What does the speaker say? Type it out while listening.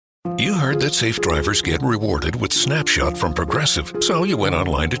You heard that safe drivers get rewarded with Snapshot from Progressive, so you went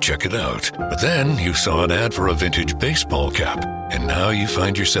online to check it out. But then you saw an ad for a vintage baseball cap, and now you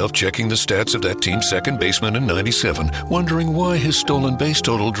find yourself checking the stats of that team's second baseman in '97, wondering why his stolen base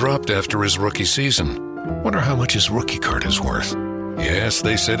total dropped after his rookie season. Wonder how much his rookie card is worth. Yes,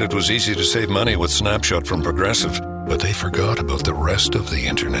 they said it was easy to save money with Snapshot from Progressive, but they forgot about the rest of the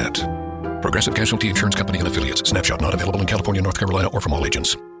internet. Progressive Casualty Insurance Company and Affiliates. Snapshot not available in California, North Carolina, or from all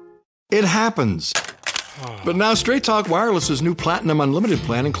agents. It happens. But now Straight Talk Wireless's new Platinum Unlimited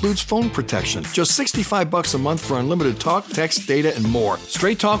plan includes phone protection. Just $65 a month for unlimited talk, text, data, and more.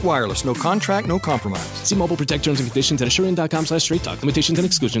 Straight Talk Wireless. No contract, no compromise. See Mobile Protect terms and conditions at Assurant.com/Straight Talk. Limitations and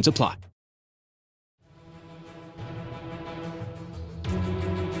exclusions apply.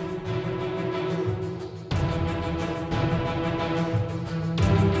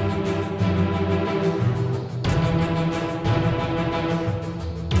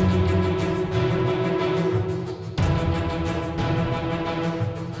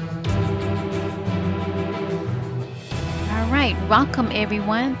 Welcome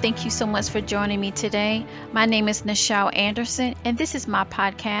everyone. Thank you so much for joining me today. My name is Nichelle Anderson and this is my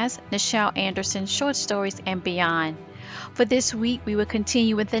podcast, Nichelle Anderson Short Stories and Beyond. For this week, we will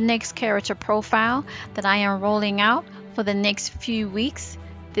continue with the next character profile that I am rolling out for the next few weeks.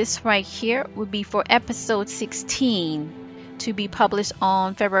 This right here will be for episode 16 to be published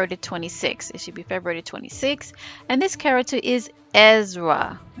on February the 26th. It should be February the 26th. And this character is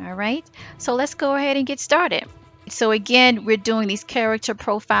Ezra. All right. So let's go ahead and get started. So again, we're doing these character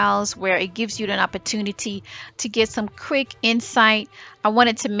profiles where it gives you an opportunity to get some quick insight. I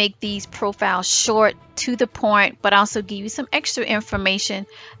wanted to make these profiles short, to the point, but also give you some extra information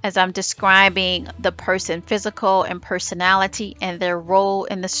as I'm describing the person, physical and personality, and their role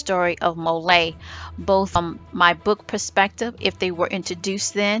in the story of Mole, both from my book perspective, if they were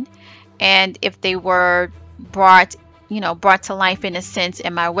introduced then, and if they were brought to life in a sense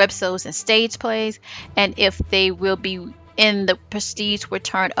in my websodes and stage plays, and if they will be in the prestige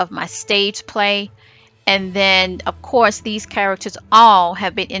return of my stage play. And then of course these characters all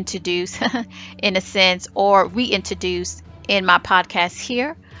have been introduced in a sense or reintroduced in my podcast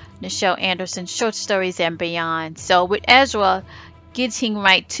here, Nichelle Anderson Short Stories and Beyond. So with Ezra, getting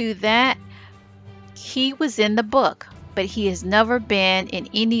right to that, he was in the book, but he has never been in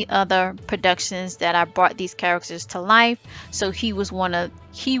any other productions that I brought these characters to life. So he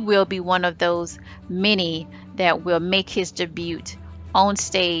will be one of those many that will make his debut on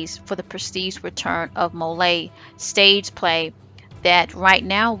stage for the prestige return of Mole stage play that right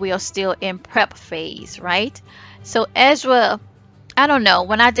now we are still in prep phase, right? So Ezra, I don't know,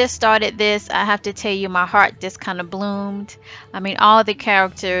 when I just started this, I have to tell you, my heart just kind of bloomed. I mean, all the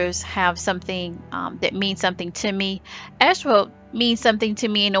characters have something that means something to me. Ezra means something to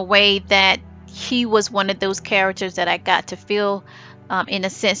me in a way that he was one of those characters that I got to feel, in a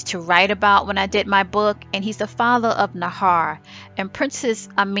sense, to write about when I did my book. And he's the father of Nahar. And Princess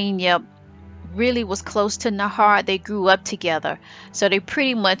Amenia really was close to Nahar. They grew up together. So they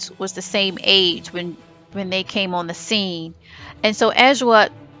pretty much was the same age when they came on the scene. And so Ezra,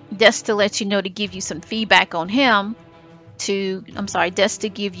 just to let you know, to give you some feedback on him, just to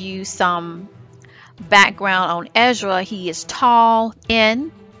give you some background on Ezra, he is tall,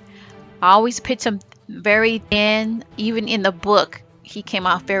 thin. I always picture him very thin. Even in the book, he came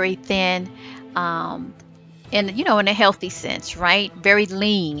out very thin, in a healthy sense, right? Very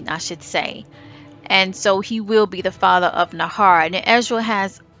lean, I should say. And so he will be the father of Nahar. And Ezra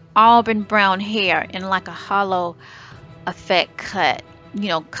has auburn brown hair in like a hollow effect cut,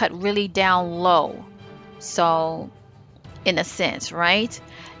 cut really down low. So in a sense, right?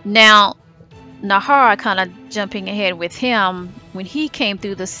 Now Nahar, kind of jumping ahead with him, when he came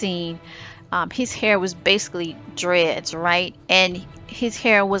through the scene, his hair was basically dreads, right? And his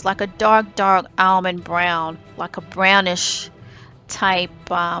hair was like a dark almond brown, like a brownish type,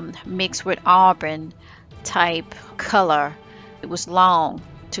 mixed with auburn type color. It was long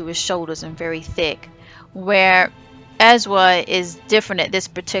to his shoulders and very thick, where Ezra is different at this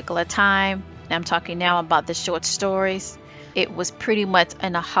particular time. I'm talking now about the short stories. It was pretty much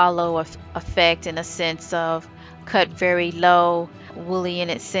in a hollow effect, in a sense of cut very low, woolly in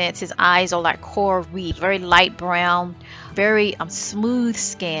its sense. His eyes are like coral reef, very light brown, very smooth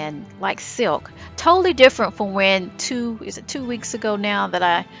skin, like silk. Totally different from when 2 weeks ago now that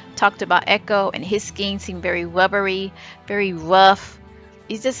I talked about Echo, and his skin seemed very rubbery, very rough.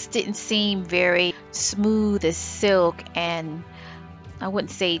 It just didn't seem very smooth as silk, and I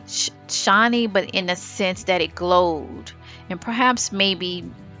wouldn't say shiny, but in a sense that it glowed. And perhaps maybe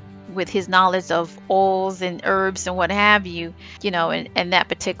with his knowledge of oils and herbs and what have you, in that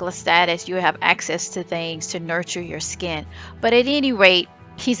particular status, you have access to things to nurture your skin. But at any rate,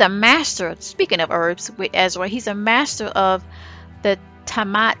 he's a master, speaking of herbs with Ezra, he's a master of the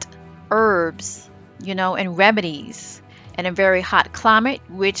Tamat herbs, and remedies in a very hot climate,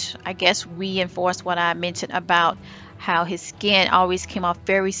 which I guess reinforced what I mentioned about how his skin always came off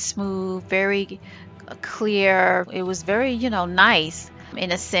very smooth, very clear. It was very, nice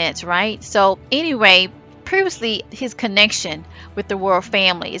in a sense, right? So anyway, previously his connection with the royal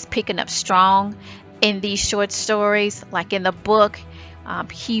family is picking up strong in these short stories. Like in the book,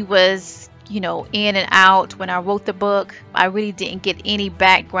 he was, in and out. When I wrote the book, I really didn't get any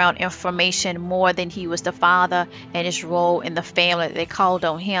background information more than he was the father and his role in the family. They called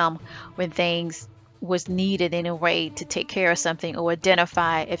on him when things was needed in a way to take care of something or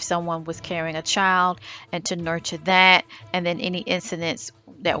identify if someone was carrying a child and to nurture that, and then any incidents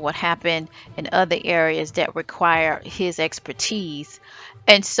that would happen in other areas that require his expertise.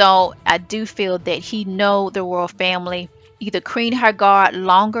 And so I do feel that he know the royal family, either Queen Hagar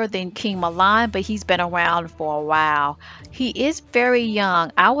longer than King Milan, but he's been around for a while. He is very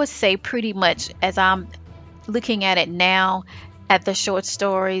young. I would say pretty much, as I'm looking at it now, at the short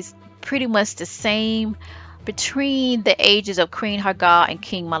stories, pretty much the same between the ages of Queen Hagar and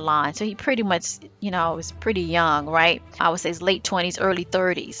King Milan. So he pretty much, is pretty young, right? I would say his late 20s, early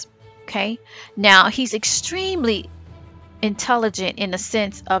 30s. Okay. Now he's extremely intelligent in the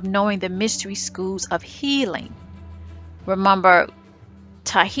sense of knowing the mystery schools of healing. Remember,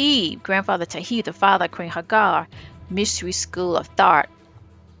 Tahib, grandfather Tahib, the father of Queen Hagar, mystery school of thought,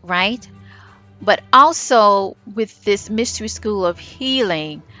 right? But also with this mystery school of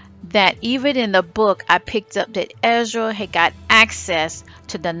healing, that even in the book I picked up that Ezra had got access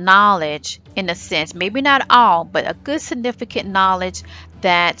to the knowledge, in a sense, maybe not all, but a good significant knowledge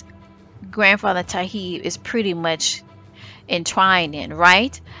that grandfather Tahib is pretty much entwined in,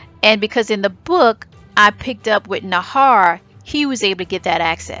 right? And because in the book I picked up with Nahar, he was able to get that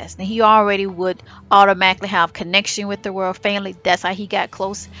access, and he already would automatically have connection with the royal family. That's how he got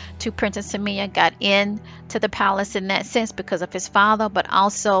close to Princess Samia, got in to the palace in that sense because of his father, but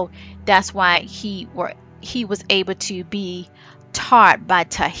also that's why he was able to be taught by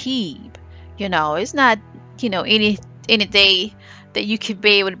Tahib. It's not any day that you could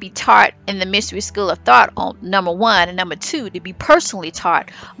be able to be taught in the mystery school of thought, on number one, and number two, to be personally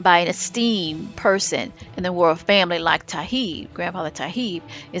taught by an esteemed person in the royal family like Tahib, grandfather Tahib,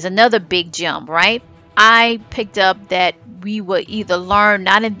 is another big jump, right? I picked up that we will either learn,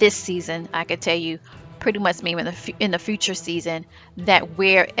 not in this season, I could tell you pretty much maybe in the future season, that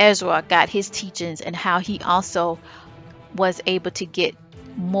where Ezra got his teachings and how he also was able to get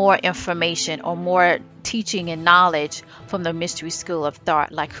more information or more teaching and knowledge from the mystery school of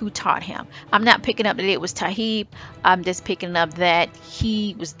thought, like who taught him. I'm not picking up that it was Tahib. I'm just picking up that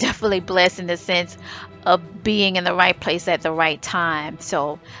he was definitely blessed in the sense of being in the right place at the right time.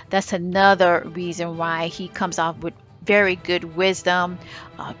 So that's another reason why he comes off with very good wisdom,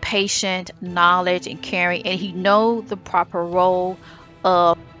 patient knowledge and caring, and he knows the proper role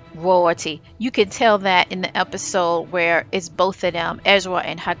of royalty. You can tell that in the episode where it's both of them, Ezra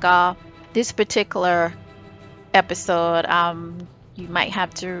and Hagar. This particular episode, you might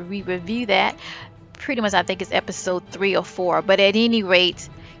have to re-review that. Pretty much, I think it's episode 3 or 4. But at any rate,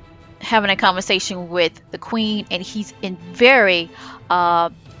 having a conversation with the queen, and he's in very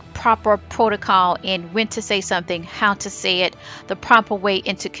proper protocol in when to say something, how to say it, the proper way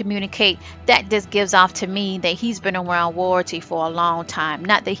and to communicate. That just gives off to me that he's been around royalty for a long time.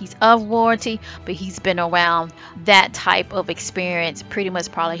 Not that he's of royalty, but he's been around that type of experience pretty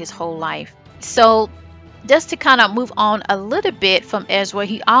much probably his whole life. So just to kind of move on a little bit from Ezra,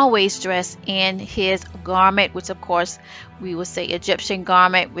 he always dressed in his garment, which of course we would say Egyptian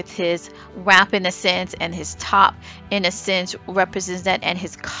garment, with his wrap in a sense, and his top in a sense represents that, and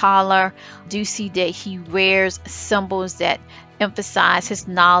his collar. Do see that he wears symbols that emphasize his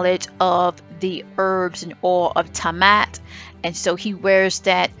knowledge of the herbs and oil of Tamat. And so he wears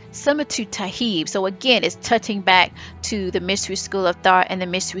that similar to Tahib. So again, it's touching back to the mystery school of thought and the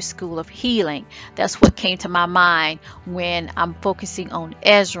mystery school of healing. That's what came to my mind when I'm focusing on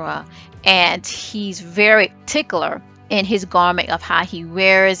Ezra. And he's very particular in his garment of how he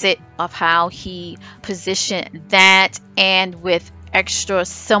wears it, of how he positioned that, and with extra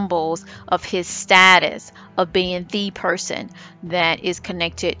symbols of his status of being the person that is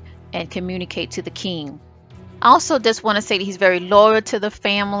connected and communicate to the king. I also just want to say that he's very loyal to the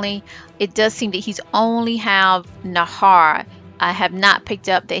family. It does seem that he's only have Nahar I have not picked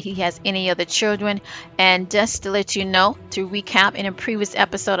up that he has any other children. And just to let you know, to recap, in a previous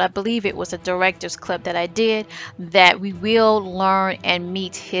episode, I believe it was a director's clip that I did, that we will learn and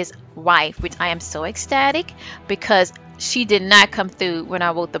meet his wife, which I am so ecstatic because she did not come through when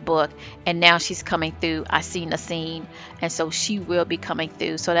I wrote the book, and now she's coming through. I seen the scene, and so she will be coming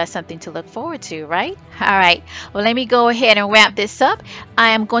through. So that's something to look forward to, right? All right. Well, let me go ahead and wrap this up.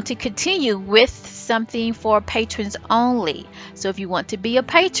 I am going to continue with something for patrons only. So if you want to be a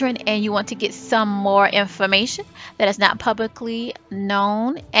patron and you want to get some more information that is not publicly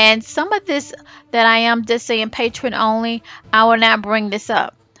known, and some of this that I am just saying patron only, I will not bring this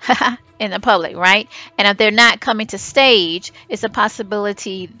up in the public, right? And if they're not coming to stage, it's a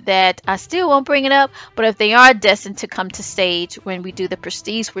possibility that I still won't bring it up. But if they are destined to come to stage when we do the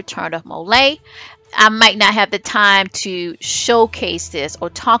Prestige Return of Monet, I might not have the time to showcase this or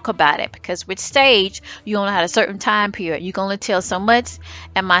talk about it, because with stage, you only have a certain time period. You can only tell so much,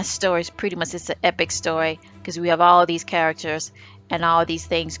 and my story is pretty much, it's an epic story because we have all these characters and all these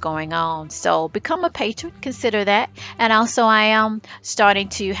things going on. So become a patron, consider that. And also I am starting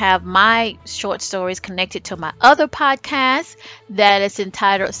to have my short stories connected to my other podcast that is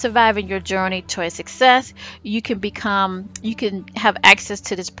entitled Surviving Your Journey Towards Success. You can have access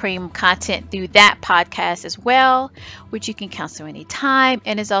to this premium content through that podcast as well, which you can cancel anytime.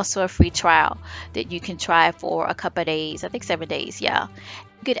 And it's also a free trial that you can try for a couple of days, I think 7 days, yeah.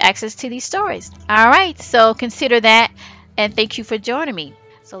 Get access to these stories. All right, so consider that. And thank you for joining me.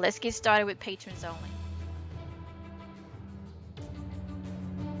 So let's get started with patrons only.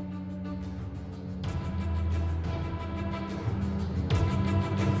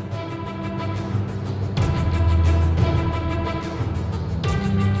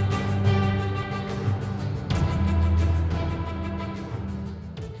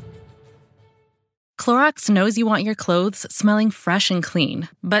 Clorox knows you want your clothes smelling fresh and clean,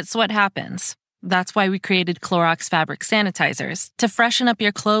 but so what happens? That's why we created Clorox Fabric Sanitizers, to freshen up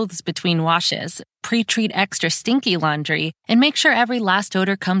your clothes between washes, pre-treat extra stinky laundry, and make sure every last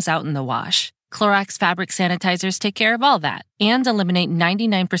odor comes out in the wash. Clorox Fabric Sanitizers take care of all that and eliminate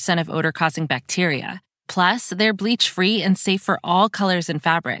 99% of odor-causing bacteria. Plus, they're bleach-free and safe for all colors and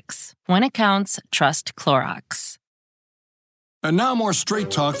fabrics. When it counts, trust Clorox. And now more Straight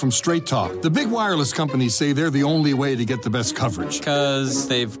Talk from Straight Talk. The big wireless companies say they're the only way to get the best coverage. Because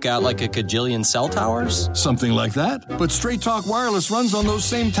they've got like a gajillion cell towers? Something like that. But Straight Talk Wireless runs on those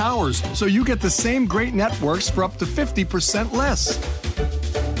same towers, so you get the same great networks for up to 50% less.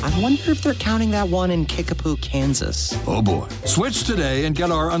 I wonder if they're counting that one in Kickapoo, Kansas. Oh boy. Switch today and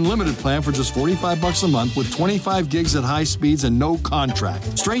get our unlimited plan for just $45 a month with 25 gigs at high speeds and no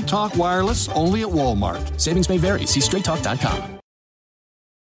contract. Straight Talk Wireless, only at Walmart. Savings may vary. See straighttalk.com.